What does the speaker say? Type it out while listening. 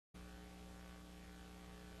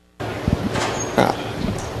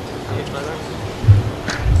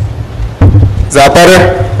Is that better?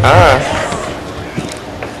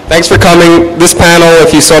 Thanks for coming. This panel,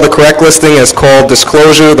 if you saw the correct listing, is called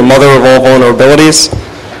Disclosure, the Mother of All Vulnerabilities.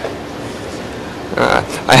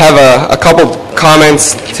 I have a couple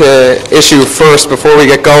comments to issue first before we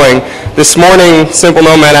get going. This morning, Simple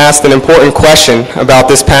Nomad asked an important question about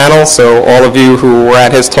this panel, so all of you who were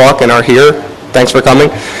at his talk and are here, thanks for coming.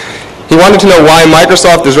 He wanted to know why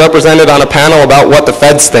Microsoft is represented on a panel about what the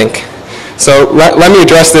feds think. So let me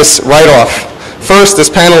address this right off. First, this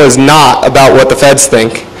panel is not about what the feds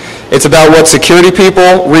think. It's about what security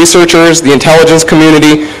people, researchers, the intelligence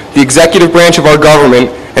community, the executive branch of our government,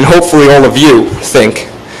 and hopefully all of you think.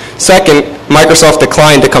 Second, Microsoft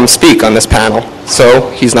declined to come speak on this panel, so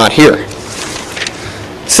he's not here.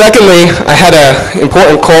 Secondly, I had an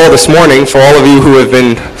important call this morning for all of you who have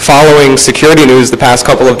been following security news the past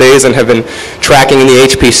couple of days and have been tracking the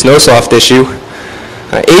HP Snowsoft issue.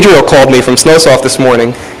 Adriel called me from Snowsoft this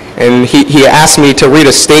morning, and he asked me to read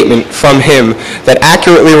a statement from him that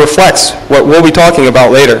accurately reflects what we'll be talking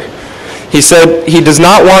about later. He said he does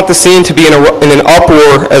not want the scene to be in an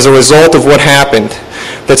uproar as a result of what happened,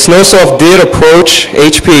 that Snowsoft did approach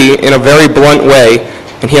HP in a very blunt way,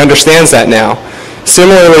 and he understands that now.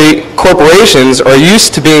 Similarly, corporations are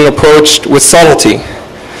used to being approached with subtlety.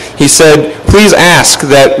 He said, please ask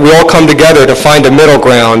that we all come together to find a middle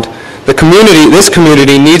ground. This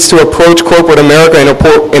community needs to approach corporate America in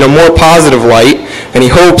a more positive light, and he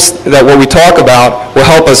hopes that what we talk about will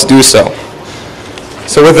help us do so.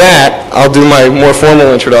 So with that, I'll do my more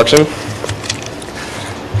formal introduction.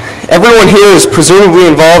 Everyone here is presumably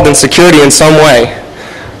involved in security in some way.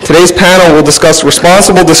 Today's panel will discuss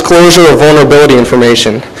responsible disclosure of vulnerability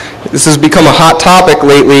information. This has become a hot topic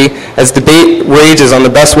lately as debate rages on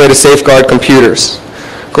the best way to safeguard computers.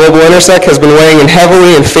 Global InterSec has been weighing in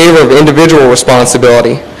heavily in favor of individual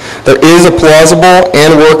responsibility. There is a plausible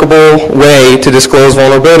and workable way to disclose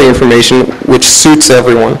vulnerability information which suits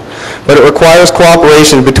everyone, but it requires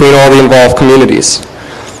cooperation between all the involved communities.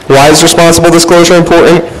 Why is responsible disclosure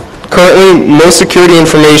important? Currently, most security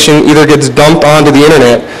information either gets dumped onto the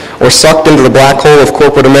internet or sucked into the black hole of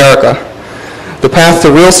corporate America. The path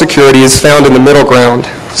to real security is found in the middle ground.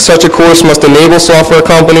 Such a course must enable software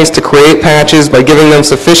companies to create patches by giving them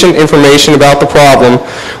sufficient information about the problem,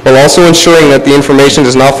 while also ensuring that the information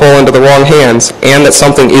does not fall into the wrong hands and that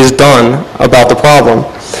something is done about the problem.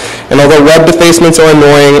 And although web defacements are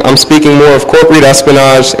annoying, I'm speaking more of corporate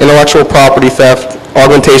espionage, intellectual property theft,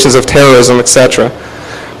 augmentations of terrorism, etc.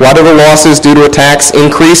 Why do the losses due to attacks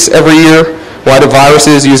increase every year? Why do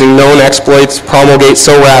viruses using known exploits promulgate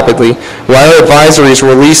so rapidly? Why are advisories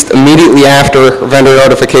released immediately after vendor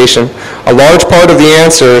notification? A large part of the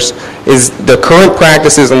answers is the current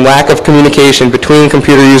practices and lack of communication between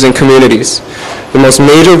computer-using communities. The most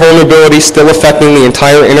major vulnerability still affecting the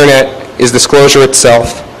entire internet is disclosure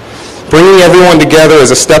itself. Bringing everyone together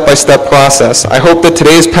is a step-by-step process. I hope that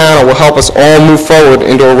today's panel will help us all move forward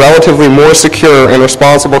into a relatively more secure and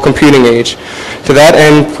responsible computing age. To that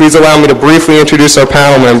end, please allow me to briefly introduce our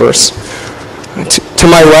panel members. To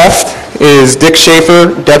my left is Dick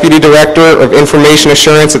Schaefer, Deputy Director of Information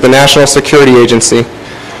Assurance at the National Security Agency.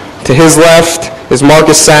 To his left is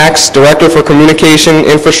Marcus Sachs, Director for Communication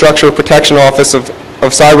Infrastructure Protection Office of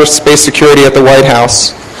Cyberspace Security at the White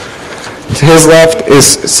House. To his left is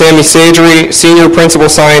Sammy Sadri, Senior Principal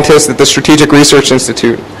Scientist at the Strategic Research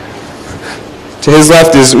Institute. To his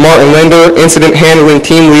left is Martin Linder, Incident Handling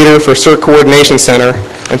Team Leader for CERT Coordination Center.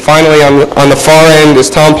 And finally, on the far end is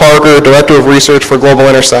Tom Parker, Director of Research for Global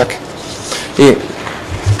InterSec.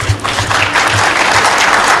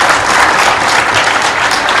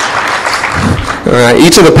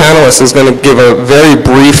 Each of the panelists is going to give a very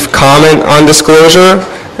brief comment on disclosure,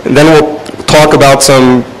 and then we'll talk about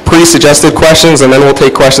some pre-suggested questions, and then we'll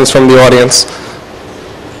take questions from the audience.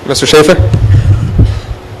 Mr. Schaefer?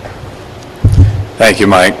 Thank you,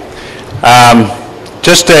 Mike.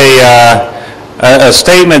 Just a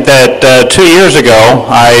statement that 2 years ago,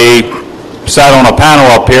 I sat on a panel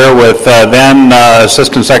up here with then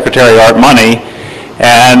Assistant Secretary Art Money,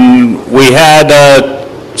 and we had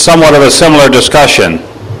somewhat of a similar discussion.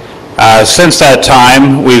 Since that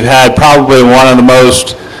time, we've had probably one of the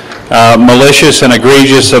most malicious and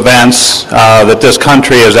egregious events that this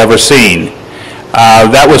country has ever seen.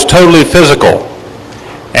 That was totally physical.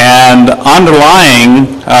 And underlying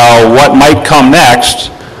what might come next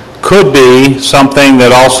could be something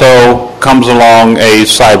that also comes along a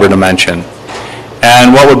cyber dimension.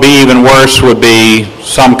 And what would be even worse would be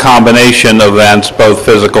some combination of events, both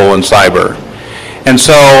physical and cyber. And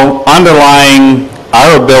so underlying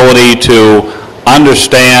our ability to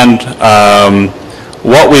understand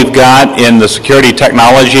what we've got in the security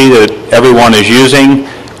technology that everyone is using,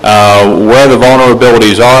 where the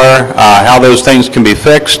vulnerabilities are, how those things can be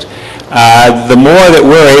fixed. The more that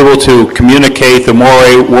we're able to communicate, the more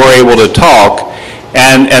we're able to talk,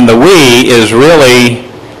 and the we is really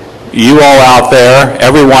you all out there,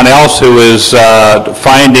 everyone else who is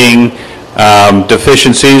finding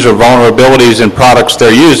deficiencies or vulnerabilities in products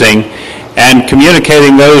they're using, and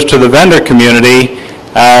communicating those to the vendor community,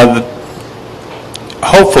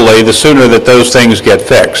 hopefully the sooner that those things get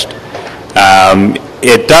fixed.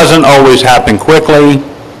 It doesn't always happen quickly.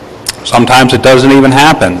 Sometimes it doesn't even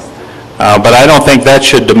happen. But I don't think that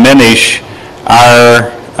should diminish our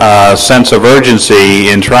sense of urgency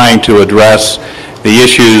in trying to address the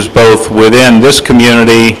issues both within this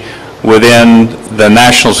community, within the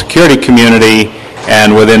national security community,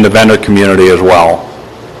 and within the vendor community as well.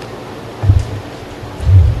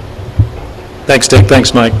 Thanks, Dick.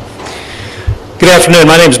 Thanks, Mike. Good afternoon.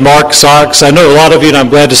 My name is Mark Sox. I know a lot of you, and I'm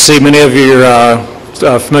glad to see many of your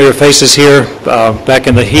familiar faces here back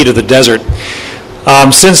in the heat of the desert.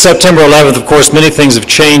 Since September 11th, of course, many things have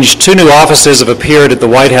changed. Two new offices have appeared at the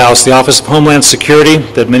White House, the Office of Homeland Security,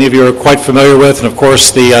 that many of you are quite familiar with, and of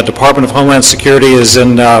course the Department of Homeland Security is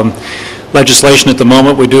in legislation at the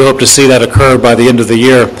moment. We do hope to see that occur by the end of the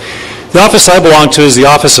year. The office I belong to is the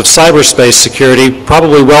Office of Cyberspace Security,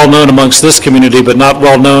 probably well known amongst this community, but not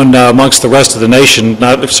well known amongst the rest of the nation,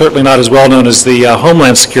 certainly not as well known as the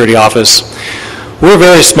Homeland Security Office. We're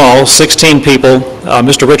very small, 16 people.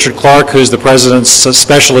 Mr. Richard Clark, who's the President's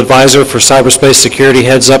Special Advisor for Cyberspace Security,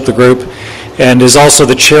 heads up the group and is also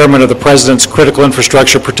the chairman of the President's Critical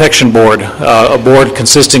Infrastructure Protection Board, a board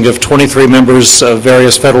consisting of 23 members of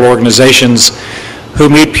various federal organizations who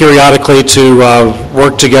meet periodically to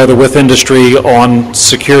work together with industry on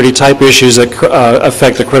security-type issues that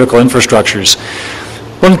affect the critical infrastructures.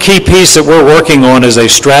 One key piece that we're working on is a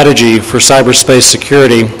strategy for cyberspace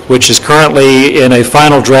security, which is currently in a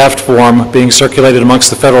final draft form being circulated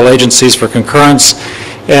amongst the federal agencies for concurrence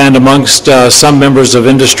and amongst some members of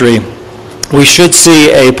industry. We should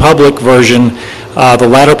see a public version the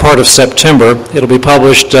latter part of September. It'll be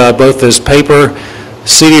published both as paper,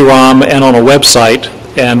 CD-ROM, and on a website.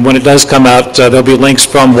 And when it does come out, there'll be links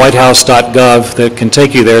from whitehouse.gov that can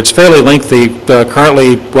take you there. It's fairly lengthy,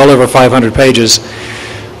 currently well over 500 pages.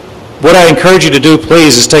 What I encourage you to do,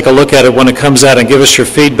 please, is take a look at it when it comes out and give us your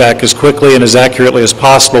feedback as quickly and as accurately as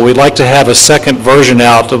possible. We'd like to have a second version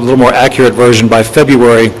out, a little more accurate version, by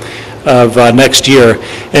February of next year.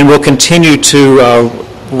 And we'll continue to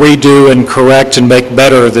redo and correct and make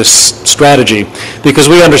better this strategy, because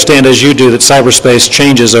we understand, as you do, that cyberspace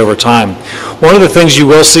changes over time. One of the things you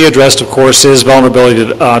will see addressed, of course, is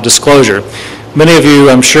vulnerability disclosure. Many of you,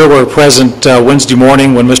 I'm sure, were present Wednesday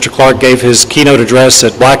morning when Mr. Clark gave his keynote address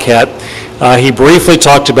at Black Hat. He briefly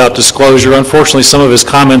talked about disclosure. Unfortunately, some of his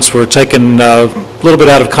comments were taken a little bit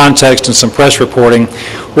out of context in some press reporting.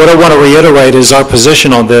 What I want to reiterate is our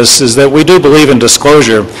position on this is that we do believe in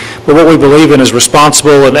disclosure, but what we believe in is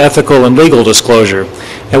responsible and ethical and legal disclosure.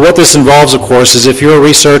 And what this involves, of course, is if you're a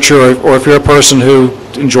researcher or if you're a person who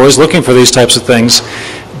enjoys looking for these types of things,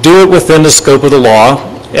 do it within the scope of the law.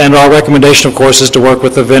 And our recommendation, of course, is to work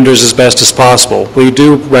with the vendors as best as possible. We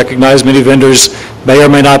do recognize many vendors may or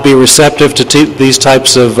may not be receptive to this type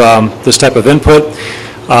of input.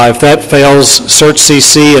 If that fails,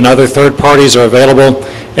 CertCC and other third parties are available.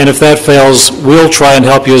 And if that fails, we'll try and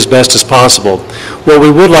help you as best as possible. What we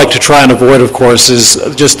would like to try and avoid, of course, is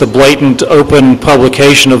just the blatant, open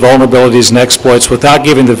publication of vulnerabilities and exploits without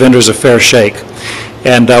giving the vendors a fair shake.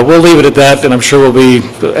 And we'll leave it at that, and I'm sure we'll be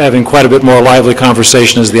having quite a bit more lively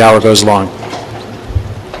conversation as the hour goes along.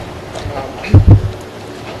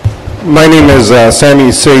 My name is Sammy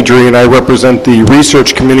Sadri, and I represent the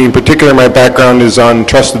research community. In particular, my background is on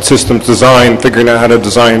trusted systems design, figuring out how to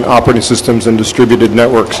design operating systems and distributed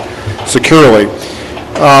networks securely.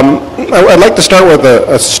 I'd like to start with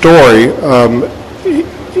a story.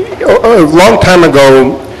 A long time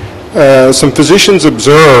ago, some physicians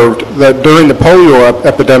observed that during the polio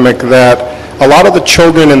epidemic that a lot of the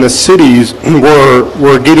children in the cities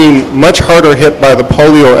were getting much harder hit by the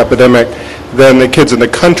polio epidemic than the kids in the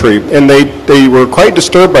country. And they were quite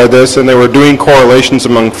disturbed by this, and they were doing correlations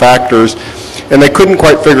among factors, and they couldn't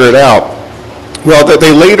quite figure it out. Well,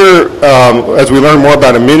 they later, as we learned more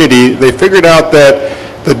about immunity, they figured out that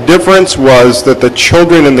the difference was that the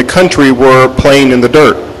children in the country were playing in the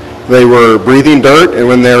dirt. They were breathing dirt, and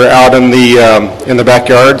when they were out in the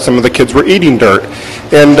backyard, some of the kids were eating dirt.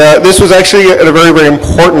 And this was actually a very, very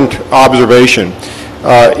important observation.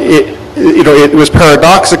 It was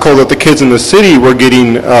paradoxical that the kids in the city were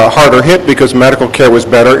getting harder hit because medical care was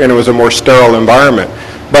better and it was a more sterile environment.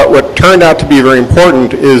 But what turned out to be very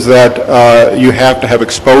important is that you have to have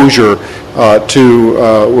exposure to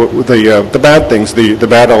the bad things, the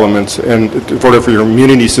bad elements, and in order for your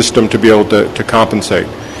immunity system to be able to compensate.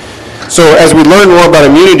 So as we learn more about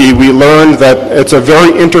immunity, we learned that it's a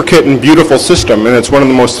very intricate and beautiful system, and it's one of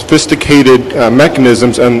the most sophisticated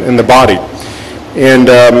mechanisms in the body. And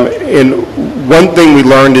one thing we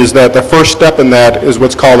learned is that the first step in that is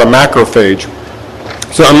what's called a macrophage.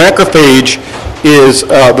 So a macrophage is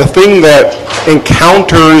the thing that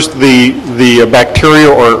encounters the bacteria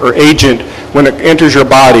or agent when it enters your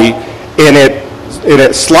body, and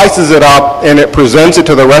it slices it up and it presents it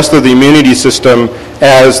to the rest of the immunity system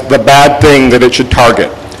as the bad thing that it should target.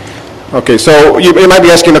 Okay, so you might be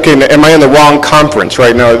asking, okay, am I in the wrong conference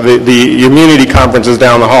right now? The immunity conference is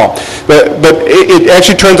down the hall. But it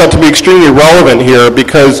actually turns out to be extremely relevant here,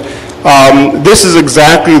 because this is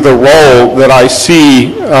exactly the role that I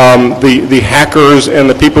see the hackers and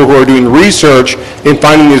the people who are doing research in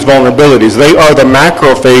finding these vulnerabilities. They are the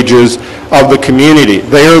macrophages of the community.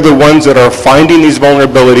 They are the ones that are finding these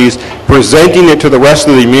vulnerabilities, presenting it to the rest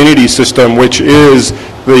of the immunity system, which is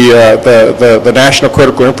the national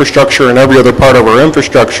critical infrastructure and every other part of our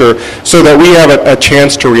infrastructure, so that we have a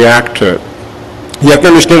chance to react to it. You have to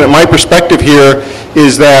understand that my perspective here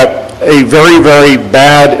is that a very, very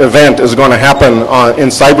bad event is going to happen in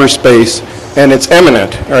cyberspace, and it's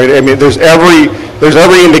imminent. Right? I mean, there's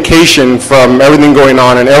every indication from everything going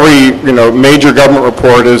on, and every major government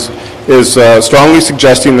report is strongly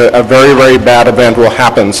suggesting that a very, very bad event will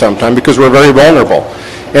happen sometime, because we're very vulnerable.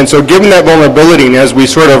 And so given that vulnerability, and as we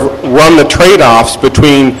sort of run the trade-offs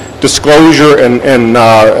between disclosure and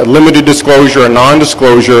limited disclosure and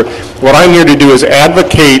non-disclosure, what I'm here to do is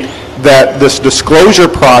advocate that this disclosure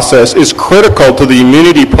process is critical to the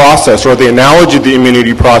immunity process, or the analogy of the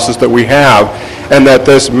immunity process that we have, and that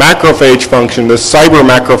this macrophage function, this cyber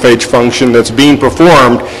macrophage function that's being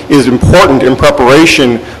performed, is important in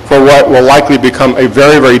preparation for what will likely become a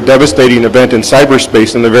very, very devastating event in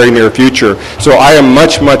cyberspace in the very near future. So I am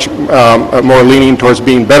much, much more leaning towards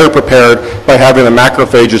being better prepared by having the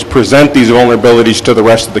macrophages present these vulnerabilities to the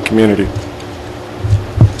rest of the community.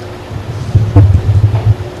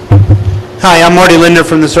 Hi, I'm Marty Linder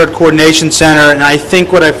from the CERT Coordination Center, and I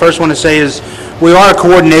think what I first want to say is we are a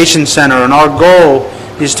coordination center, and our goal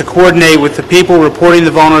is to coordinate with the people reporting the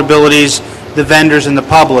vulnerabilities, the vendors, and the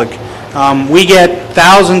public. We get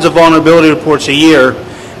thousands of vulnerability reports a year,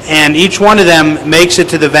 and each one of them makes it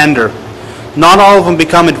to the vendor. Not all of them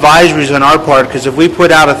become advisories on our part, because if we put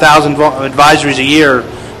out 1,000 advisories a year,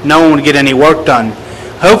 no one would get any work done.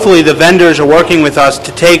 Hopefully the vendors are working with us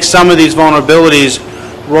to take some of these vulnerabilities,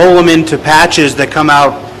 roll them into patches that come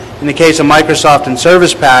out, in the case of Microsoft and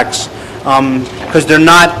service packs, because they're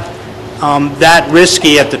not that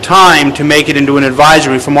risky at the time to make it into an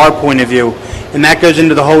advisory from our point of view. And that goes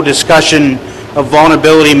into the whole discussion of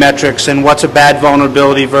vulnerability metrics and what's a bad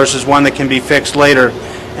vulnerability versus one that can be fixed later.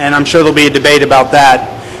 And I'm sure there'll be a debate about that.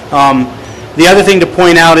 The other thing to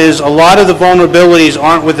point out is a lot of the vulnerabilities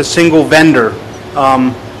aren't with a single vendor.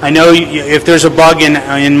 I know if there's a bug in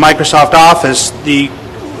Microsoft Office, the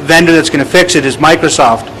vendor that's going to fix it is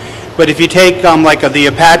Microsoft. But if you take like the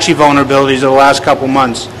Apache vulnerabilities of the last couple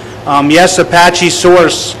months, yes, Apache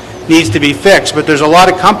source needs to be fixed, but there's a lot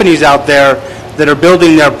of companies out there that are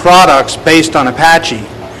building their products based on Apache.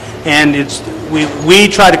 And we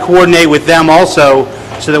try to coordinate with them also,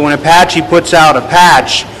 so that when Apache puts out a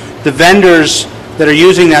patch, the vendors that are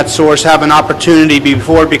using that source have an opportunity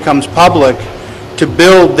before it becomes public to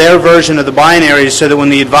build their version of the binaries, so that when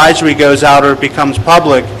the advisory goes out or it becomes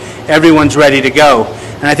public, everyone's ready to go.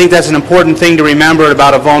 And I think that's an important thing to remember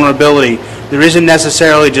about a vulnerability. There isn't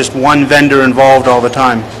necessarily just one vendor involved all the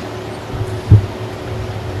time.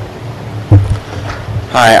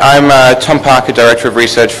 Hi, I'm Tom Parker, Director of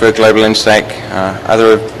Research for Global InterSec.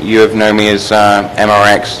 Other of you have known me as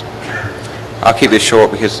MRX. I'll keep this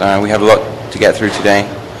short because we have a lot to get through today.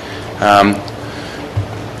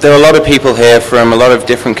 There are a lot of people here from a lot of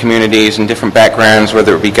different communities and different backgrounds,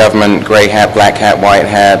 whether it be government, grey hat, black hat, white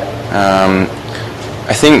hat.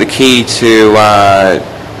 I think the key to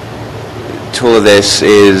all of this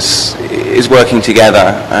is working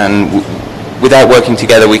together, and without working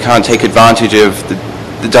together we can't take advantage of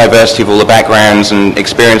the diversity of all the backgrounds and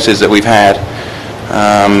experiences that we've had.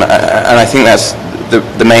 And I think that's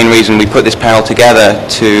the main reason we put this panel together,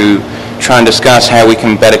 to try and discuss how we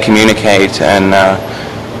can better communicate and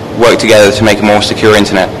work together to make a more secure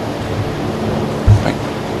internet.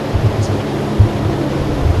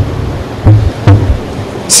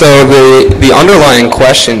 So the underlying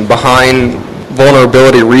question behind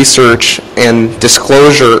vulnerability research and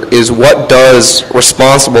disclosure is, what does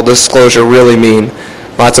responsible disclosure really mean?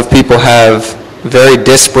 Lots of people have very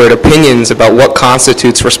disparate opinions about what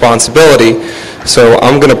constitutes responsibility. So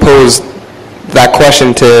I'm going to pose that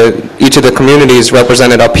question to each of the communities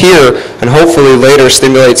represented up here, and hopefully later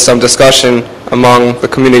stimulate some discussion among the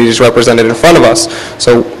communities represented in front of us.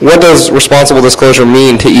 So what does responsible disclosure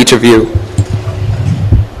mean to each of you?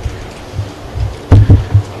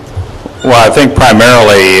 Well, I think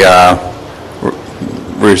primarily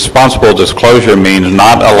responsible disclosure means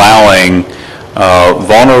not allowing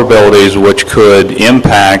vulnerabilities which could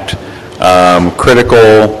impact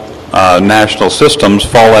critical national systems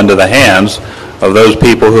fall into the hands of those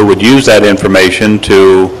people who would use that information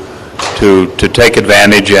to take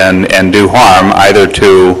advantage and do harm, either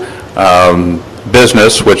to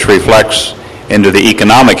business, which reflects into the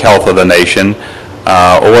economic health of the nation,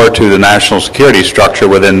 or to the national security structure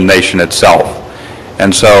within the nation itself.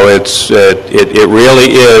 And so it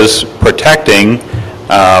really is protecting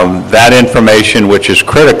that information which is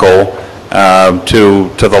critical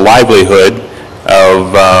to the livelihood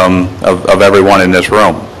of everyone in this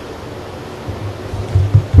room.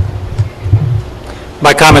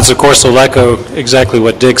 My comments, of course, will echo exactly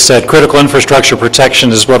what Dick said. Critical infrastructure protection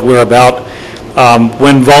is what we're about.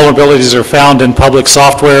 When vulnerabilities are found in public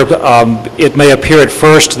software, it may appear at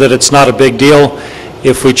first that it's not a big deal.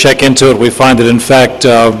 If we check into it, we find that, in fact,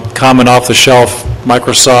 common off-the-shelf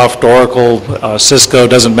Microsoft, Oracle, Cisco,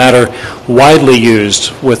 doesn't matter, widely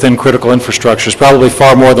used within critical infrastructures, probably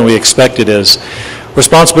far more than we expect it is.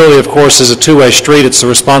 Responsibility, of course, is a two-way street. It's the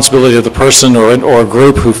responsibility of the person or a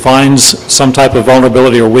group who finds some type of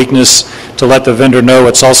vulnerability or weakness to let the vendor know.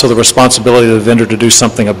 It's also the responsibility of the vendor to do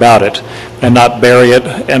something about it and not bury it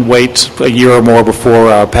and wait a year or more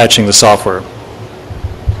before patching the software.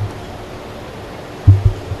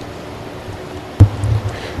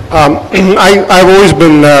 I've always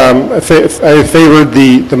been, I favored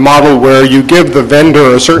the model where you give the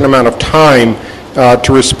vendor a certain amount of time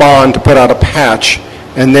to respond, to put out a patch,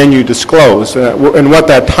 and then you disclose. And what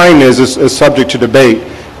that time is subject to debate.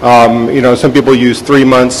 Some people use 3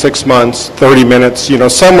 months, 6 months, 30 minutes.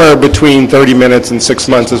 Somewhere between 30 minutes and 6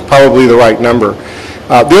 months is probably the right number.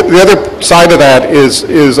 The other side of that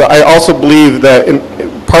is I also believe that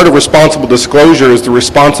part of responsible disclosure is the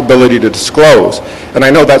responsibility to disclose. And I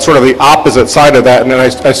know that's sort of the opposite side of that, and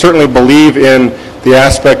I certainly believe in the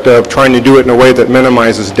aspect of trying to do it in a way that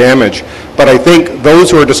minimizes damage. But I think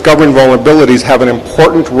those who are discovering vulnerabilities have an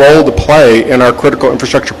important role to play in our critical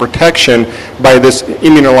infrastructure protection by this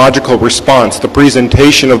immunological response, the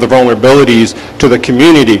presentation of the vulnerabilities to the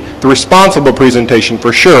community, the responsible presentation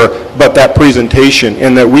for sure, but that presentation,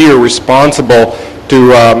 and that we are responsible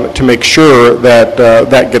to make sure that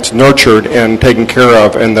that gets nurtured and taken care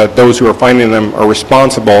of, and that those who are finding them are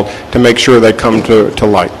responsible to make sure they come to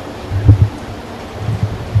light.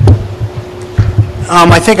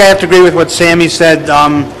 I think I have to agree with what Sammy said.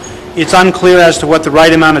 It's unclear as to what the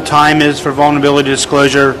right amount of time is for vulnerability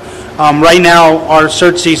disclosure. Right now, our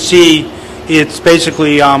CERT-CC, it's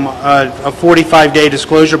basically a 45-day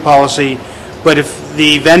disclosure policy, but if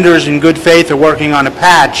the vendors in good faith are working on a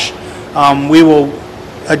patch, we will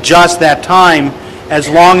adjust that time as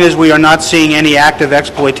long as we are not seeing any active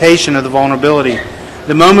exploitation of the vulnerability.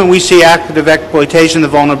 The moment we see active exploitation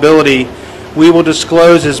of the vulnerability, we will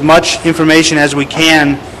disclose as much information as we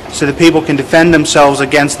can so that people can defend themselves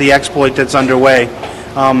against the exploit that's underway.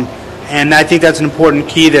 And I think that's an important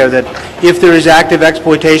key there, that if there is active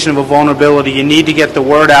exploitation of a vulnerability, you need to get the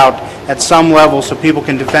word out at some level so people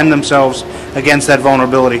can defend themselves against that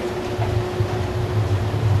vulnerability.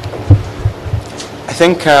 I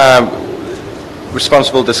think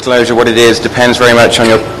responsible disclosure, what it is, depends very much on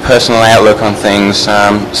your personal outlook on things.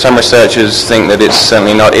 Some researchers think that it's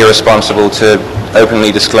certainly not irresponsible to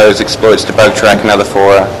openly disclose exploits to Bugtrack and other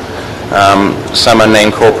fora. Some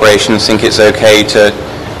unnamed corporations think it's okay to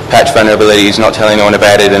patch vulnerabilities, not tell anyone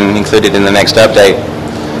about it, and include it in the next update.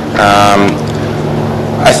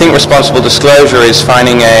 I think responsible disclosure is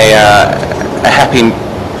finding a happy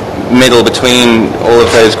middle between all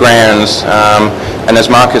of those grounds, and as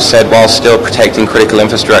Marcus said, while still protecting critical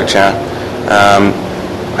infrastructure.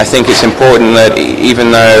 I think it's important that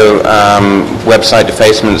even though website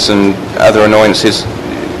defacements and other annoyances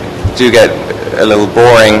do get a little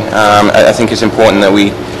boring, I think it's important that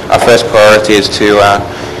our first priority is to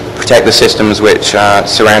protect the systems which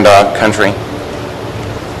surround our country.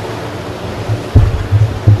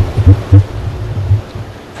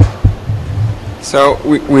 So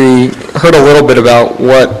we heard a little bit about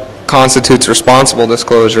what constitutes responsible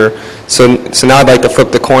disclosure. So now I'd like to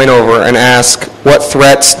flip the coin over and ask, what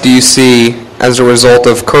threats do you see as a result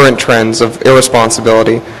of current trends of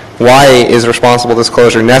irresponsibility? Why is responsible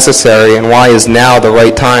disclosure necessary, and why is now the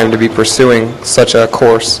right time to be pursuing such a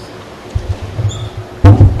course?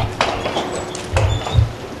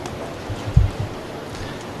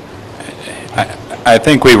 I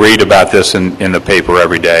think we read about this in the paper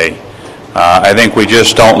every day. I think we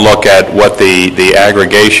just don't look at what the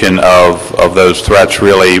aggregation of those threats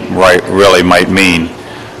really might mean.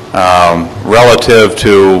 Relative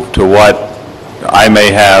to what I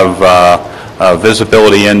may have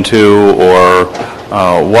visibility into, or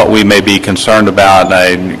what we may be concerned about, and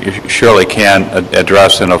I surely can't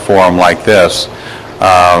address in a forum like this.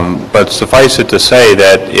 But suffice it to say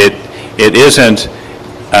that it isn't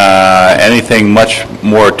anything much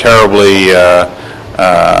more terribly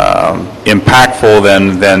impactful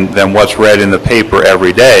than what's read in the paper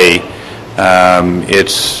every day.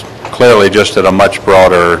 It's clearly just at a much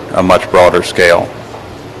broader scale.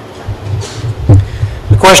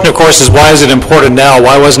 The question, of course, is why is it important now?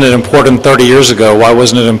 Why wasn't it important 30 years ago? Why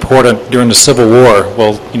wasn't it important during the Civil War?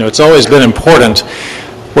 Well, it's always been important.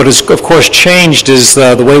 What has, of course, changed is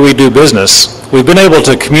the way we do business. We've been able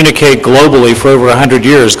to communicate globally for over 100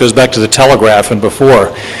 years. It goes back to the telegraph and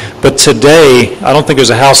before. But today, I don't think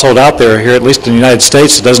there's a household out there here, at least in the United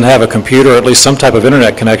States, that doesn't have a computer or at least some type of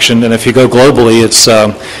internet connection. And if you go globally, it's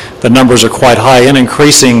the numbers are quite high and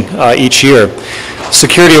increasing each year.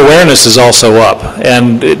 Security awareness is also up,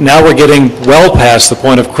 and now we're getting well past the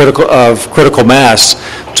point of critical mass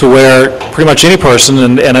to where pretty much any person,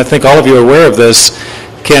 and I think all of you are aware of this,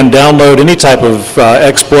 can download any type of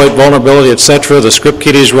exploit, vulnerability, etc. The script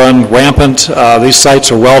kiddies run rampant. These sites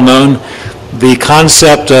are well known. The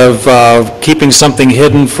concept of keeping something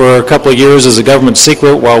hidden for a couple of years as a government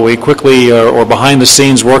secret while we quickly or behind the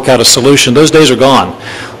scenes work out a solution, those days are gone.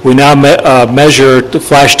 We now measure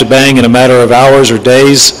flash to bang in a matter of hours or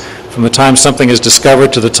days from the time something is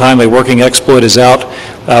discovered to the time a working exploit is out.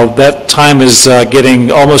 That time is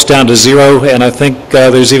getting almost down to zero, and I think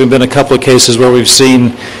there's even been a couple of cases where we've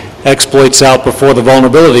seen exploits out before the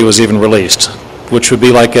vulnerability was even released, which would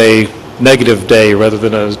be like a negative day rather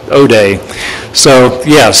than a O day. So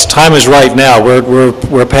yes, time is right now.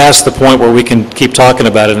 We're past the point where we can keep talking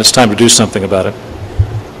about it, and it's time to do something about it.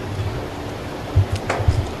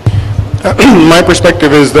 My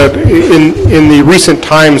perspective is that in the recent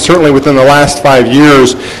times, certainly within the last 5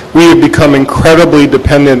 years, we have become incredibly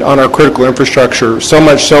dependent on our critical infrastructure, so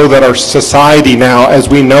much so that our society now, as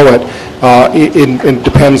we know it, it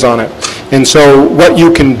depends on it. And so what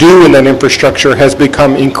you can do in that infrastructure has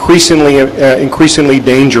become increasingly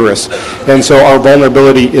dangerous. And so our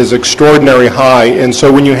vulnerability is extraordinarily high. And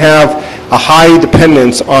so when you have a high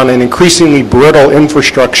dependence on an increasingly brittle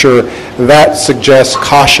infrastructure, that suggests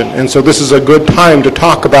caution. And so this is a good time to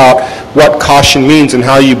talk about what caution means and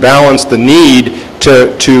how you balance the need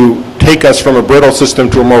to take us from a brittle system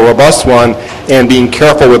to a more robust one, and being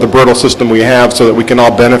careful with the brittle system we have so that we can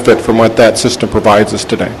all benefit from what that system provides us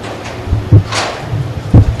today.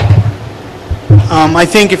 I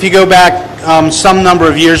think if you go back some number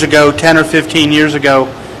of years ago, 10 or 15 years ago,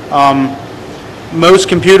 most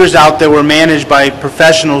computers out there were managed by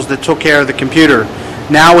professionals that took care of the computer.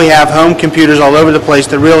 Now we have home computers all over the place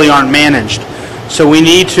that really aren't managed. So we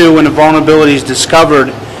need to, when a vulnerability is discovered,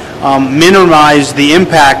 minimize the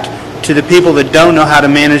impact to the people that don't know how to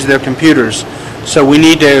manage their computers. So we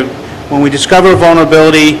need to, when we discover a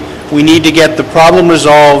vulnerability, we need to get the problem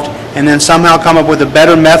resolved and then somehow come up with a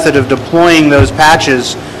better method of deploying those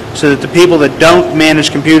patches so that the people that don't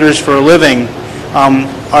manage computers for a living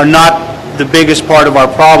are not the biggest part of our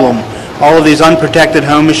problem. All of these unprotected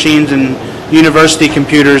home machines and university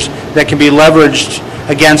computers that can be leveraged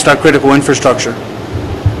against our critical infrastructure.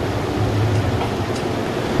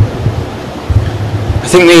 I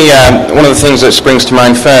think one of the things that springs to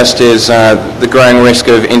mind first is the growing risk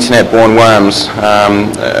of internet-borne worms.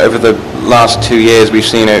 Over the last 2 years, we've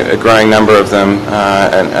seen a growing number of them,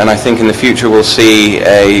 and I think in the future we'll see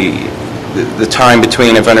the time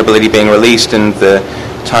between a vulnerability being released and the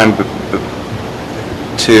time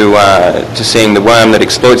to seeing the worm that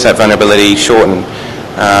exploits that vulnerability shorten.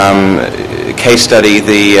 Case study,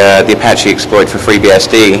 the Apache exploit for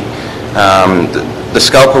FreeBSD. The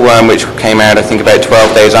scalper worm, which came out I think about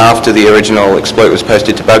 12 days after the original exploit was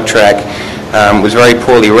posted to BugTrack, was very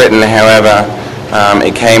poorly written. However,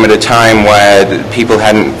 it came at a time where people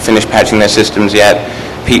hadn't finished patching their systems yet.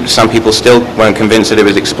 Some people still weren't convinced that it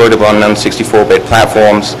was exploitable on non-64-bit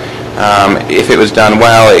platforms. If it was done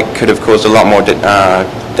well, it could have caused a lot more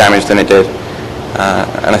damage than it did.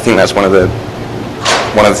 And I think that's one of the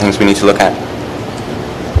things we need to look at.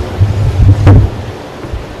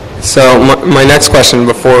 So my next question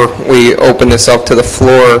before we open this up to the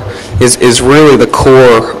floor is really the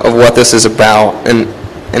core of what this is about.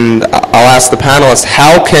 And I'll ask the panelists,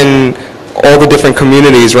 how can all the different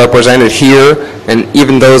communities represented here, and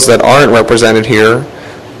even those that aren't represented here,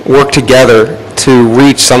 work together to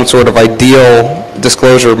reach some sort of ideal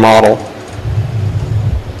disclosure model?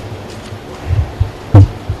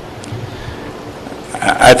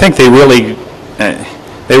 I think they really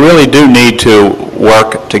do need to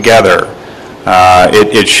work together.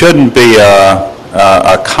 It shouldn't be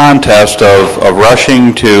a contest of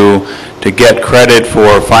rushing to get credit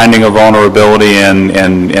for finding a vulnerability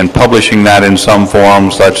and publishing that in some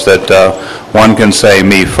form such that one can say,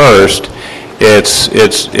 me first.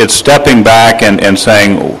 It's stepping back and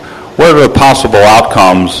saying, what are the possible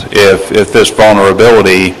outcomes if this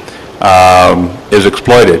vulnerability is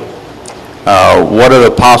exploited? What are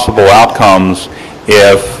the possible outcomes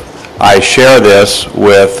if I share this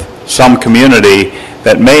with some community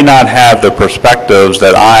that may not have the perspectives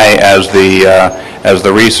that I, as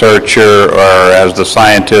the researcher or as the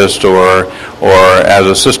scientist or as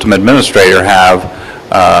a system administrator have,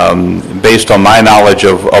 based on my knowledge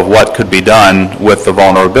of what could be done with the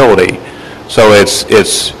vulnerability. So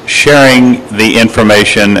it's sharing the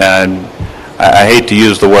information, and I hate to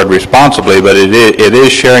use the word responsibly, but it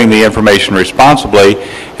is sharing the information responsibly,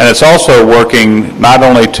 and it's also working not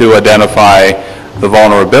only to identify the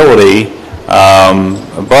vulnerability,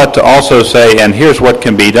 but to also say, and here's what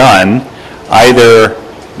can be done, either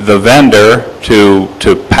the vendor to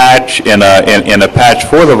patch in a patch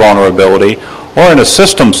for the vulnerability, or in a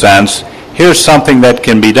system sense, here's something that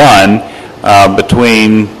can be done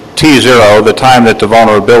between T0, the time that the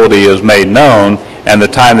vulnerability is made known, and the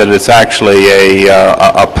time that it's actually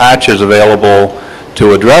a patch is available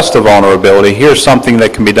to address the vulnerability. Here's something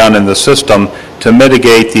that can be done in the system to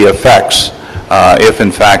mitigate the effects if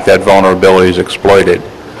in fact that vulnerability is exploited.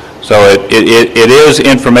 So it is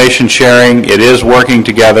information sharing, it is working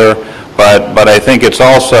together, but I think it's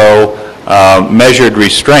also measured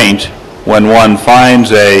restraint when one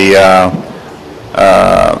finds a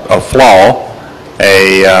flaw,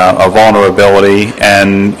 a vulnerability,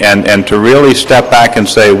 and to really step back and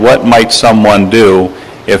say, what might someone do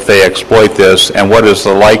if they exploit this, and what is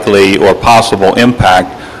the likely or possible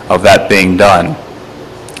impact of that being done?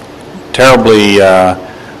 Terribly,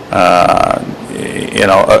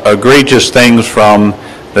 egregious things from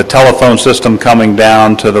the telephone system coming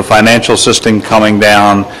down to the financial system coming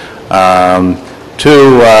down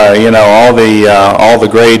to all the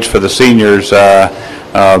grades for the seniors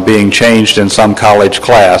being changed in some college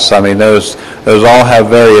class. I mean, those all have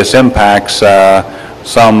various impacts.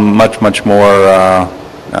 Some much more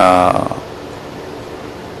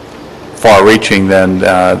far-reaching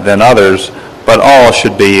than others, but all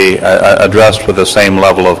should be addressed with the same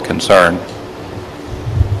level of concern.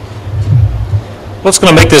 What's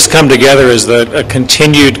going to make this come together is a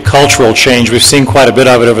continued cultural change. We've seen quite a bit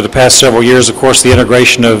of it over the past several years. Of course, the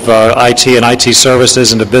integration of IT and IT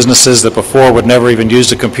services into businesses that before would never even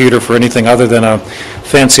use a computer for anything other than a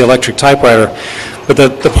fancy electric typewriter. But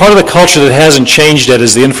the part of the culture that hasn't changed yet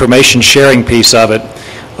is the information sharing piece of it.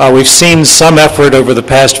 We've seen some effort over the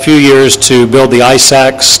past few years to build the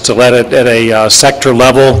ISACs, to let it at a sector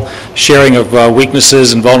level, sharing of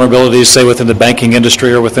weaknesses and vulnerabilities, say within the banking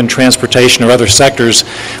industry or within transportation or other sectors.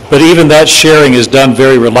 But even that sharing is done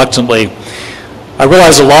very reluctantly. I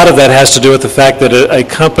realize a lot of that has to do with the fact that a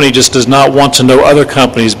company just does not want to know other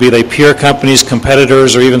companies, be they peer companies,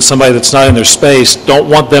 competitors, or even somebody that's not in their space, don't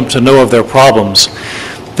want them to know of their problems.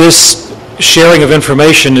 This sharing of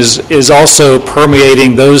information is also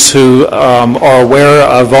permeating those who are aware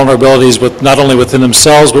of vulnerabilities not only within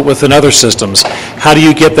themselves but within other systems. How do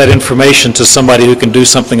you get that information to somebody who can do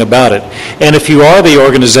something about it? And if you are the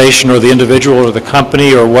organization or the individual or the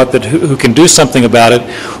company or who can do something about it,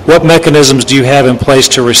 what mechanisms do you have in place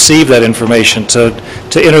to receive that information, to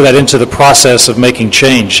enter that into the process of making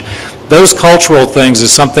change? Those cultural things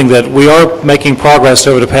is something that we are making progress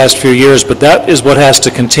over the past few years, but that is what has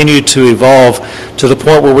to continue to evolve to the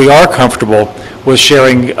point where we are comfortable with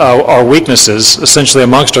sharing our weaknesses, essentially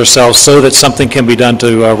amongst ourselves, so that something can be done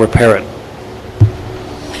to repair it.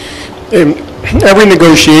 Every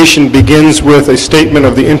negotiation begins with a statement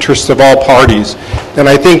of the interests of all parties. And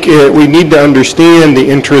I think we need to understand the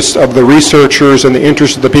interests of the researchers and the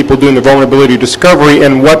interests of the people doing the vulnerability discovery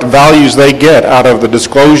and what values they get out of the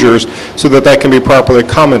disclosures so that can be properly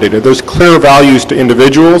accommodated. There's clear values to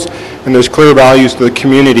individuals and there's clear values to the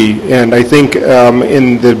community. And I think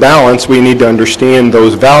in the balance we need to understand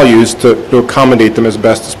those values to accommodate them as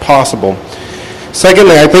best as possible.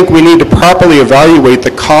 Secondly, I think we need to properly evaluate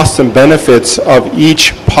the costs and benefits of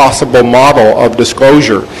each possible model of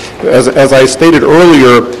disclosure. As I stated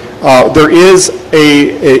earlier, there is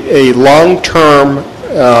a long-term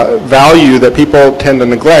value that people tend to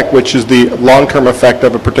neglect, which is the long-term effect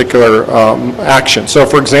of a particular action. So,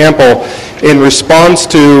 for example, in response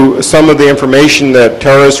to some of the information that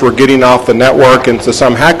terrorists were getting off the network and to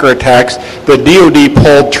some hacker attacks, the DoD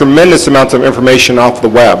pulled tremendous amounts of information off the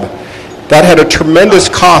web. That had a tremendous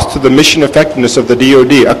cost to the mission effectiveness of the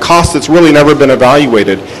DoD, a cost that's really never been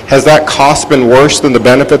evaluated. Has that cost been worse than the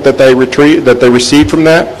benefit that they received from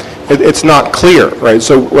that? It's not clear, right?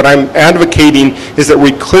 So what I'm advocating is that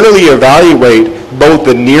we clearly evaluate both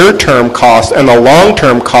the near-term cost and the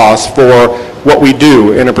long-term cost for what we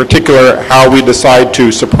do, and in particular how we decide to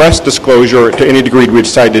suppress disclosure to any degree we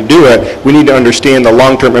decide to do it. We need to understand the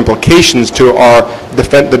long-term implications to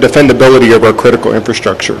the defendability of our critical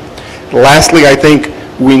infrastructure. Lastly, I think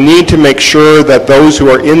we need to make sure that those who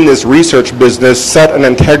are in this research business set an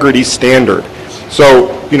integrity standard.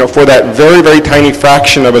 So, for that very, very tiny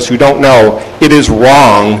fraction of us who don't know, it is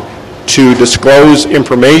wrong to disclose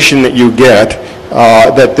information that you get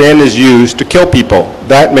that then is used to kill people.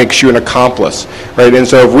 That makes you an accomplice, right? And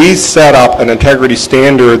so if we set up an integrity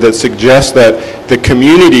standard that suggests that the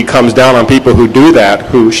community comes down on people who do that,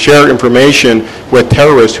 who share information with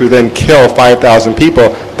terrorists who then kill 5,000 people,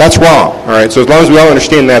 that's wrong, all right? So as long as we all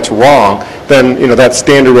understand that's wrong, then that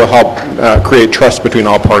standard will help create trust between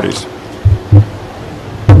all parties.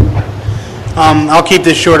 I'll keep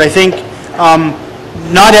this short. I think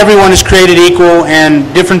not everyone is created equal,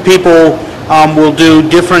 and different people will do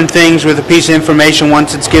different things with a piece of information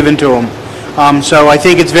once it's given to them. So I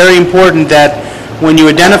think it's very important that when you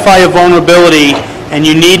identify a vulnerability and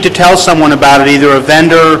you need to tell someone about it, either a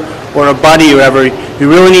vendor or a buddy or whoever, you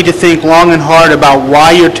really need to think long and hard about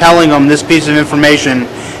why you're telling them this piece of information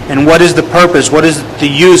and what is the purpose, what is the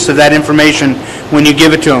use of that information when you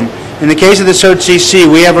give it to them. In the case of the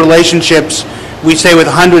CERT-CC, we have relationships, we say, with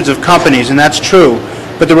hundreds of companies, and that's true.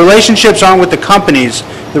 But the relationships aren't with the companies.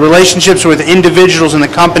 The relationships are with individuals in the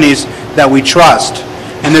companies that we trust.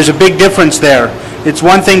 And there's a big difference there. It's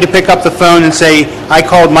one thing to pick up the phone and say, I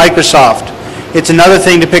called Microsoft. It's another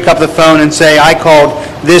thing to pick up the phone and say, I called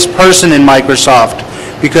this person in Microsoft.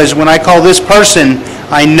 Because when I call this person,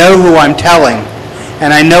 I know who I'm telling,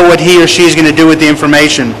 and I know what he or she is going to do with the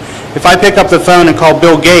information. If I pick up the phone and call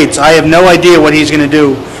Bill Gates, I have no idea what he's going to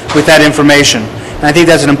do with that information. And I think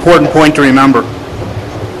that's an important point to remember.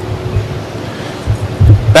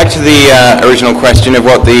 Back to the original question of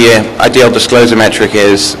what the ideal disclosure metric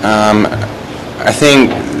is. I think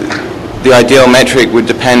the ideal metric would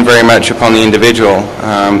depend very much upon the individual.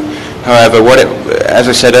 However, as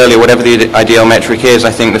I said earlier, whatever the ideal metric is, I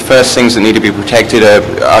think the first things that need to be protected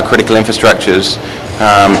are critical infrastructures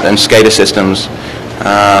and SCADA systems.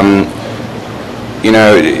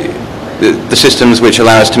 The systems which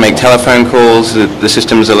allow us to make telephone calls, the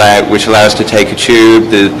systems which allow us to take a tube,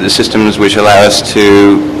 the systems which allow us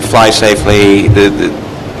to fly safely,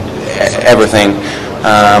 everything.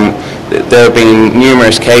 There have been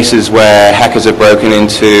numerous cases where hackers have broken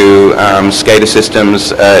into SCADA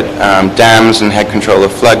systems at dams and had control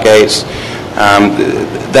of floodgates.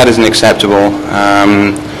 That isn't acceptable.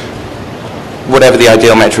 Whatever the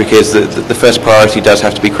ideal metric is, the first priority does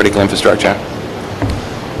have to be critical infrastructure.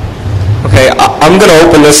 Okay, I'm going to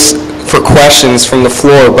open this for questions from the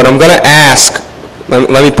floor, but I'm going to ask, let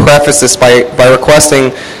me preface this by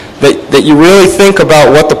requesting that you really think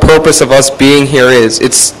about what the purpose of us being here is.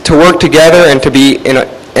 It's to work together and to be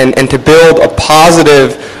and to build a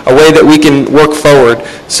way that we can work forward.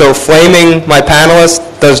 So flaming my panelists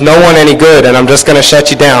does no one any good, and I'm just going to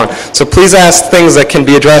shut you down. So please ask things that can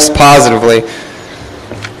be addressed positively.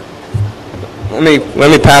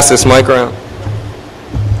 Let me pass this mic around.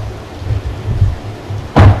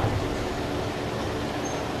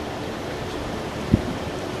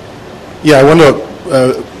 Yeah, I want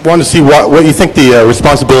to see what you think the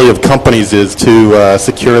responsibility of companies is to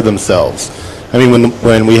secure themselves. I mean,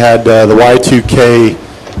 when we had the Y2K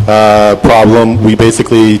problem, we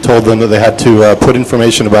basically told them that they had to put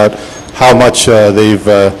information about how much they've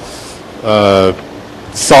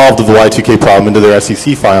solved the Y2K problem into their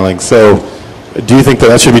SEC filing. So do you think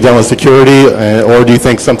that should be done with security, or do you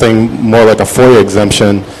think something more like a FOIA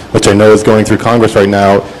exemption, which I know is going through Congress right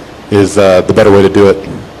now, is the better way to do it?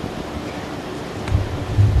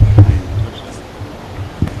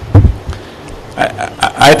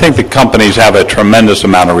 I think the companies have a tremendous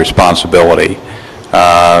amount of responsibility.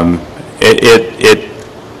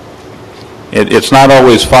 It's not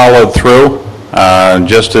always followed through,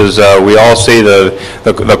 just as we all see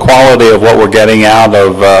the quality of what we're getting out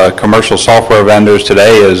of commercial software vendors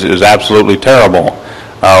today is absolutely terrible.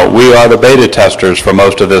 We are the beta testers for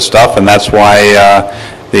most of this stuff, and that's why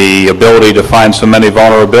the ability to find so many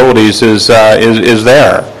vulnerabilities is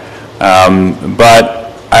there.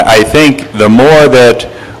 But I think the more that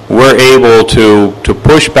we're able to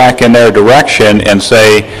push back in their direction and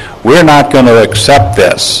say, we're not going to accept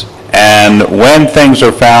this, and when things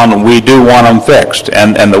are found, we do want them fixed,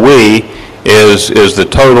 and the we is the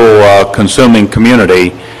total consuming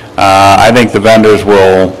community. I think the vendors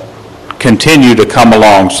will continue to come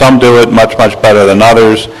along. Some do it much, much better than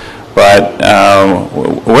others, but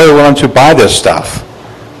we're the ones who buy this stuff.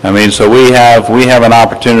 I mean, so we have an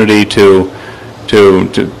opportunity to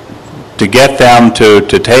get them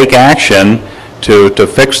to take action to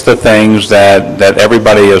fix the things that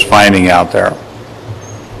everybody is finding out there.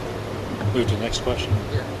 Move to the next question.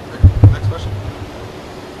 Next question.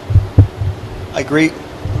 I agree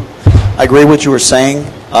with what you were saying.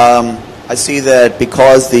 I see that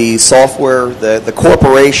because the software, the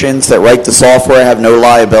corporations that write the software have no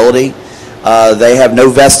liability. They have no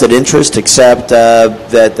vested interest except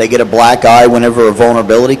that they get a black eye whenever a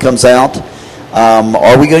vulnerability comes out.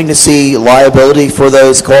 Are we going to see liability for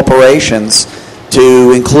those corporations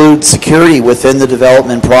to include security within the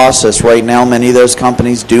development process? Right now, many of those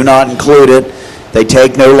companies do not include it. They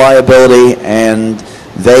take no liability, and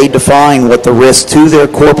they define what the risks to their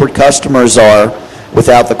corporate customers are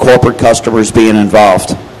without the corporate customers being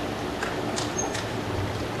involved.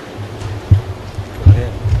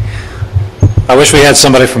 I wish we had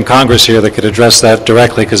somebody from Congress here that could address that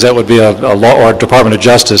directly, because that would be a law or Department of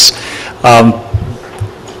Justice.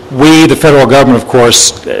 We, the federal government, of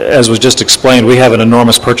course, as was just explained, we have an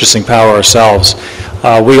enormous purchasing power ourselves.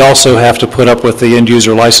 We also have to put up with the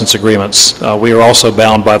end-user license agreements. We are also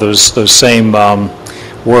bound by those same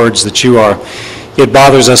words that you are. It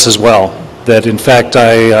bothers us as well that, in fact,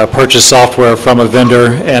 I purchase software from a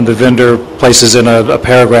vendor, and the vendor places in a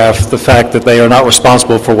paragraph the fact that they are not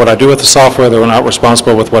responsible for what I do with the software. They are not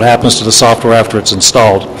responsible with what happens to the software after it's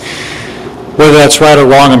installed. Whether that's right or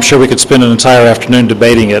wrong, I'm sure we could spend an entire afternoon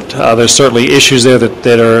debating it. There's certainly issues there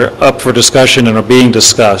that are up for discussion and are being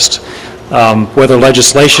discussed. Whether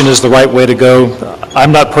legislation is the right way to go,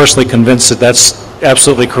 I'm not personally convinced that that's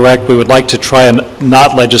absolutely correct. We would like to try and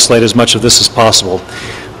not legislate as much of this as possible.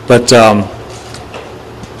 But, okay,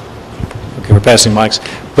 we're passing mics.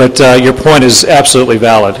 But your point is absolutely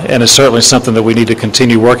valid, and is certainly something that we need to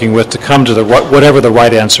continue working with to come to whatever the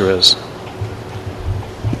right answer is.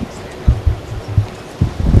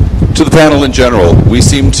 To the panel in general, we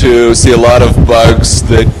seem to see a lot of bugs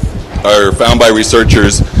that are found by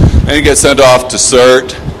researchers and get sent off to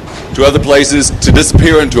CERT, to other places, to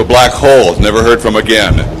disappear into a black hole, never heard from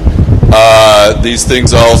again. These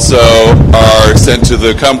things also are sent to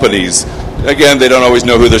the companies. Again, they don't always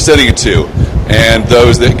know who they're sending it to. And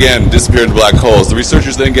those that, again, disappear into black holes. The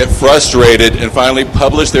researchers then get frustrated and finally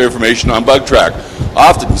publish their information on BugTrack.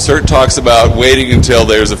 Often, CERT talks about waiting until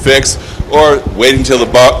there's a fix, or waiting until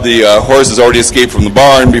the horse has already escaped from the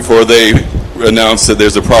barn before they announce that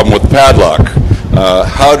there's a problem with the padlock.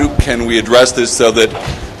 Can we address this so that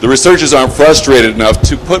the researchers aren't frustrated enough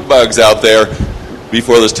to put bugs out there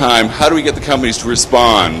before this time? How do we get the companies to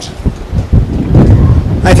respond?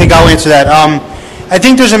 I think I'll answer that. I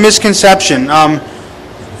think there's a misconception.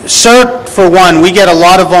 CERT, for one, we get a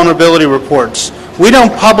lot of vulnerability reports. We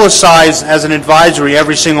don't publicize as an advisory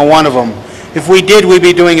every single one of them. If we did, we'd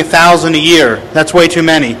be doing 1,000 a year. That's way too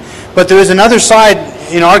many. But there is another side,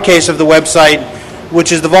 in our case, of the website,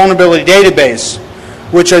 which is the vulnerability database,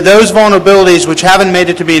 which are those vulnerabilities which haven't made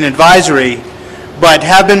it to be an advisory, but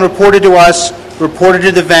have been reported to us, reported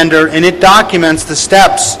to the vendor, and it documents the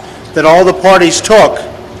steps that all the parties took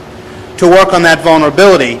to work on that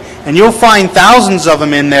vulnerability. And you'll find thousands of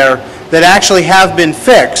them in there that actually have been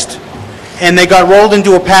fixed, and they got rolled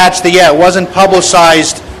into a patch that, yeah, it wasn't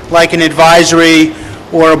publicized like an advisory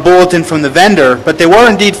or a bulletin from the vendor, but they were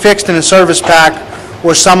indeed fixed in a service pack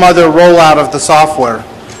or some other rollout of the software.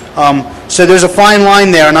 So there's a fine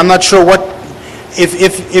line there, and I'm not sure what,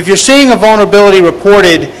 if you're seeing a vulnerability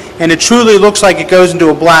reported and it truly looks like it goes into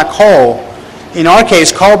a black hole, in our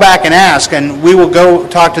case, call back and ask, and we will go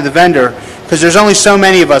talk to the vendor, because there's only so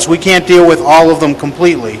many of us. We can't deal with all of them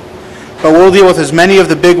completely, but we'll deal with as many of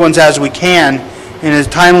the big ones as we can in as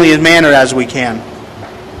timely a manner as we can.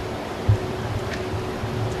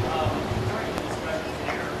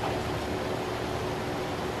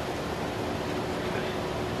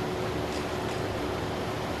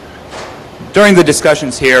 During the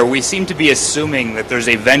discussions here, we seem to be assuming that there's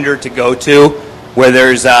a vendor to go to where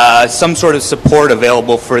there's some sort of support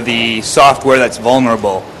available for the software that's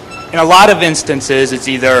vulnerable. In a lot of instances, it's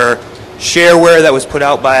either shareware that was put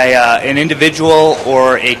out by an individual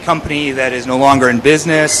or a company that is no longer in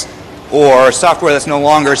business, or software that's no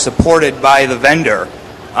longer supported by the vendor.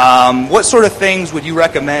 What sort of things would you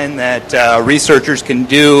recommend that researchers can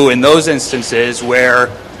do in those instances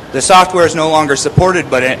where the software is no longer supported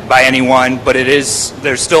by anyone, but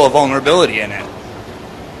there's still a vulnerability in it?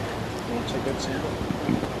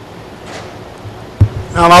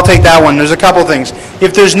 I'll take that one. There's a couple things.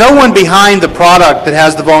 If there's no one behind the product that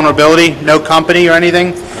has the vulnerability, no company or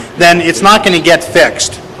anything, then it's not going to get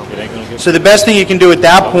fixed. So the best thing you can do at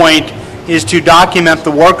that point is to document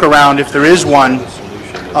the workaround, if there is one,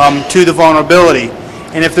 to the vulnerability.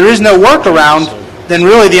 And if there is no workaround, then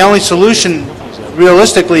really the only solution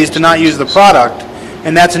realistically is to not use the product,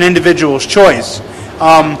 and that's an individual's choice.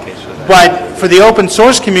 But for the open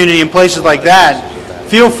source community in places like that,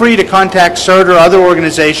 feel free to contact CERT or other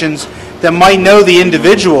organizations that might know the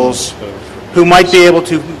individuals who might be able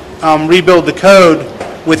to rebuild the code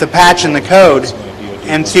with a patch in the code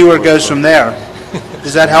and see where it goes from there.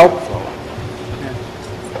 Does that help?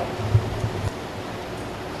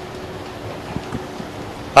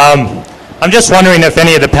 I'm just wondering if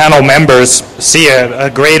any of the panel members see a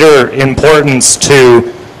greater importance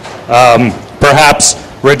to perhaps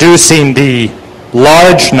reducing the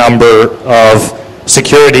large number of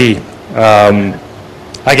security,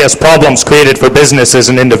 I guess, problems created for businesses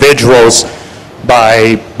and individuals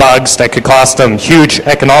by bugs that could cost them huge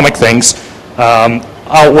economic things,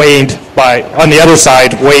 outweighed by, on the other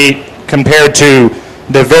side, compared to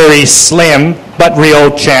the very slim but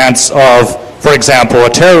real chance of, for example, a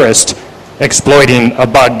terrorist exploiting a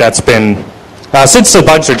bug that's been, since the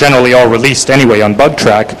bugs are generally all released anyway on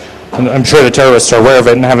BugTrack, and I'm sure the terrorists are aware of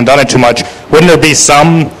it and haven't done it too much, wouldn't there be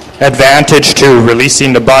some advantage to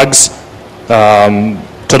releasing the bugs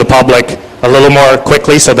to the public a little more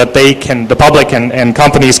quickly so that the public and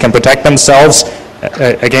companies can protect themselves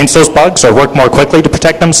against those bugs, or work more quickly to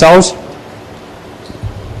protect themselves?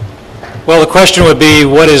 Well, the question would be,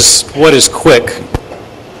 what is quick?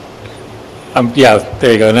 Yeah,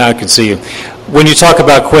 there you go. Now I can see you. When you talk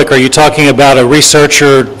about quick, are you talking about a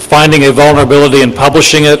researcher finding a vulnerability and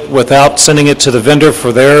publishing it without sending it to the vendor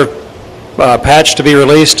for their patch to be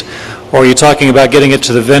released? Or are you talking about getting it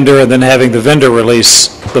to the vendor and then having the vendor release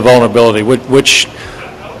the vulnerability? Which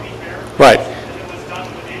right.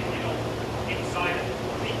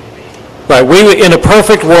 Right. In a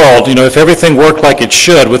perfect world, if everything worked like it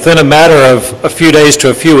should, within a matter of a few days to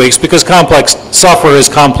a few weeks, because software is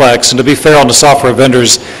complex, and to be fair on the software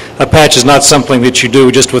vendors, a patch is not something that you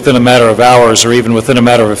do just within a matter of hours or even within a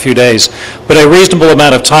matter of a few days, but a reasonable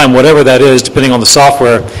amount of time, whatever that is, depending on the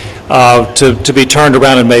software, to be turned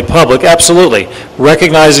around and made public, absolutely.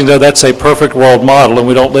 Recognizing that that's a perfect world model, and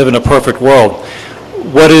we don't live in a perfect world.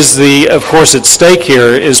 What is of course, at stake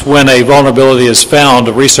here is when a vulnerability is found,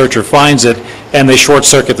 a researcher finds it, and they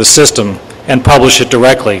short-circuit the system and publish it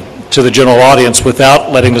directly to the general audience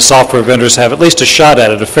without letting the software vendors have at least a shot at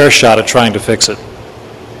it, a fair shot at trying to fix it.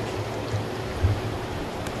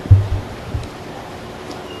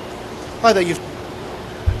 Hi there.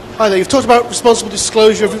 You've talked about responsible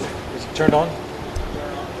disclosure of... Is it turned on?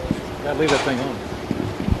 Gotta leave that thing on.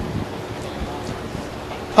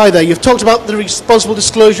 Hi there. You've talked about the responsible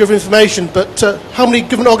disclosure of information, but how many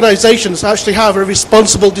government organisations actually have a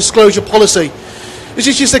responsible disclosure policy? Is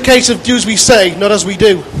this just a case of do as we say, not as we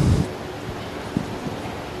do?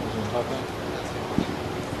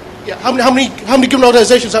 Yeah. How many government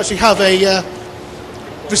organisations actually have a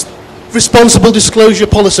responsible disclosure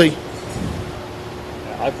policy?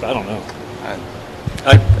 I don't know.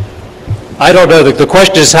 I don't know. The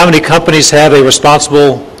question is, how many companies have a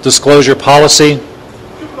responsible disclosure policy?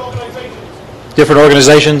 Different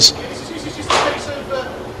organizations? It's just a case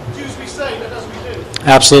of do as we say, not as we do.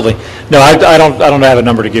 Absolutely. No, I don't have a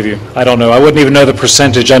number to give you. I don't know. I wouldn't even know the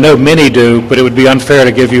percentage. I know many do, but it would be unfair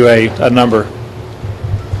to give you a number.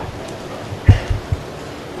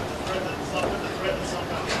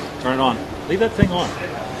 Turn it on. Leave that thing on.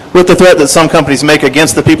 With the threat that some companies make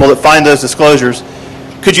against the people that find those disclosures,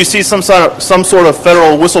 could you see some sort of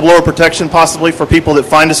federal whistleblower protection possibly for people that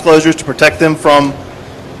find disclosures to protect them from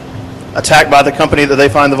attack by the company that they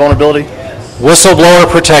find the vulnerability? Yes.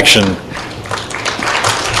 Whistleblower protection.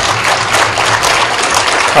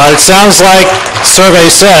 It sounds like survey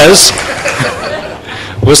says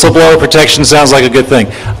whistleblower protection sounds like a good thing.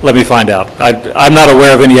 Let me find out. I'm not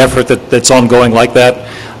aware of any effort that's ongoing like that.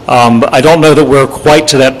 I don't know that we're quite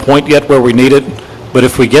to that point yet where we need it, but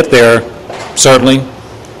if we get there, certainly.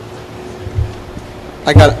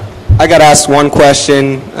 I got asked one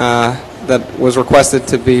question that was requested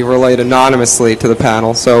to be relayed anonymously to the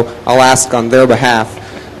panel, so I'll ask on their behalf.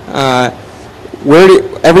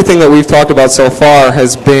 Everything that we've talked about so far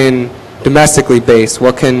has been domestically based.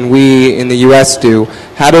 What can we in the U.S. do?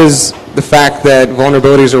 How does the fact that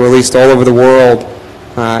vulnerabilities are released all over the world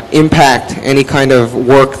impact any kind of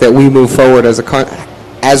work that we move forward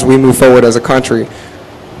as we move forward as a country?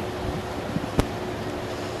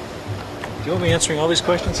 Do you want me answering all these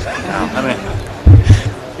questions?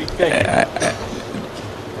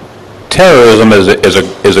 Terrorism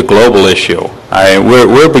is a global issue.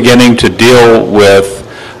 We're beginning to deal with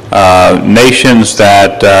nations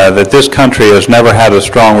that this country has never had a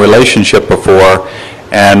strong relationship before,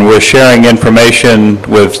 and we're sharing information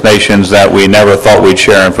with nations that we never thought we'd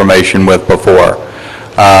share information with before.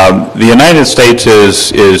 The United States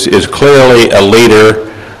is clearly a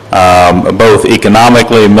leader, both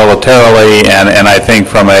economically, militarily, and I think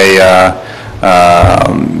from a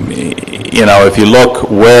if you look,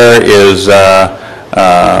 where is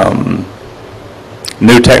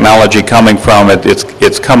new technology coming from?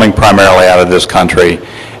 It's coming primarily out of this country.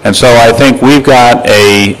 And so I think we've got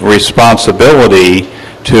a responsibility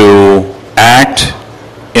to act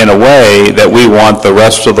in a way that we want the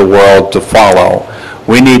rest of the world to follow.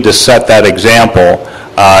 We need to set that example.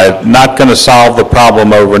 Not going to solve the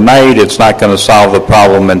problem overnight. It's not going to solve the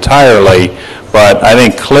problem entirely. But I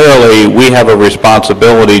think clearly we have a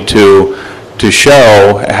responsibility to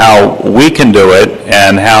show how we can do it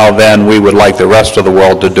and how then we would like the rest of the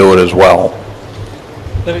world to do it as well.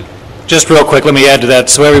 Just real quick, let me add to that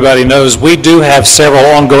so everybody knows we do have several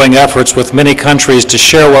ongoing efforts with many countries to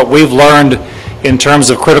share what we've learned in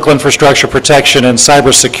terms of critical infrastructure protection and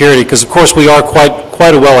cybersecurity, because of course we are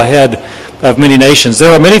quite a well ahead of many nations.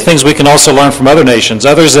 There are many things we can also learn from other nations,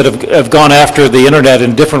 others that have gone after the internet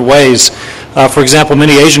in different ways. For example,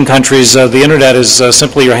 many Asian countries, the internet is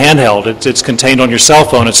simply your handheld. It's contained on your cell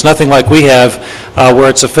phone. It's nothing like we have where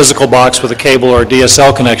it's a physical box with a cable or a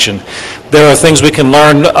DSL connection. There are things we can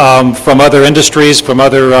learn from other industries, from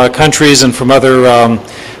other countries, and from other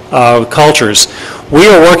cultures. We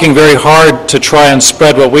are working very hard to try and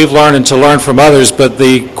spread what we've learned and to learn from others, but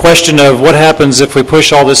the question of what happens if we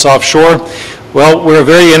push all this offshore, well, we're a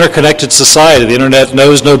very interconnected society. The internet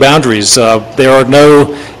knows no boundaries. There are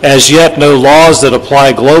as yet no laws that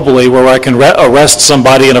apply globally where I can arrest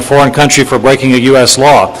somebody in a foreign country for breaking a U.S.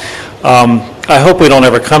 law. I hope we don't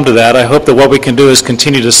ever come to that. I hope that what we can do is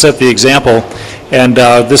continue to set the example. And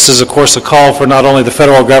this is, of course, a call for not only the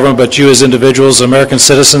federal government, but you as individuals, American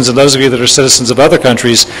citizens, and those of you that are citizens of other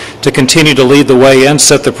countries to continue to lead the way and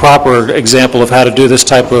set the proper example of how to do this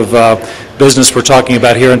type of business we're talking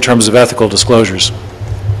about here in terms of ethical disclosures.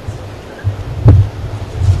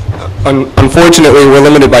 Unfortunately, we're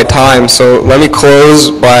limited by time, so let me close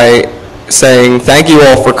by saying thank you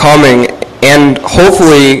all for coming and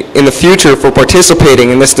hopefully in the future for participating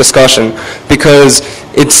in this discussion, because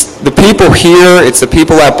it's the people here, it's the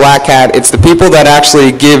people at Black Hat, it's the people that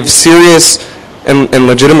actually give serious and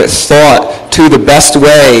legitimate thought to the best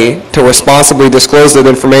way to responsibly disclose that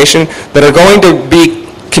information that are going to be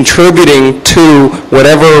contributing to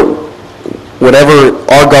whatever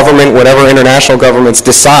our government, whatever international governments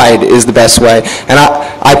decide is the best way. And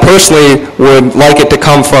I personally would like it to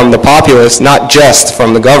come from the populace, not just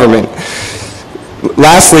from the government.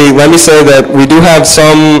 Lastly, let me say that we do have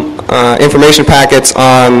some information packets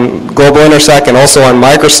on global InterSec and also on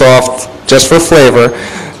Microsoft, just for flavor,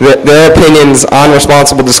 their opinions on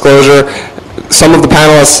responsible disclosure. Some of the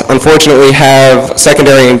panelists, unfortunately, have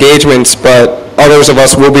secondary engagements, but others of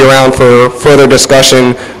us will be around for further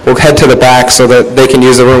discussion. We'll head to the back so that they can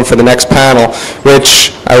use the room for the next panel,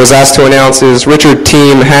 which I was asked to announce is Richard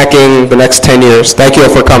Team Hacking the Next 10 Years. Thank you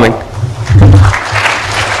all for coming.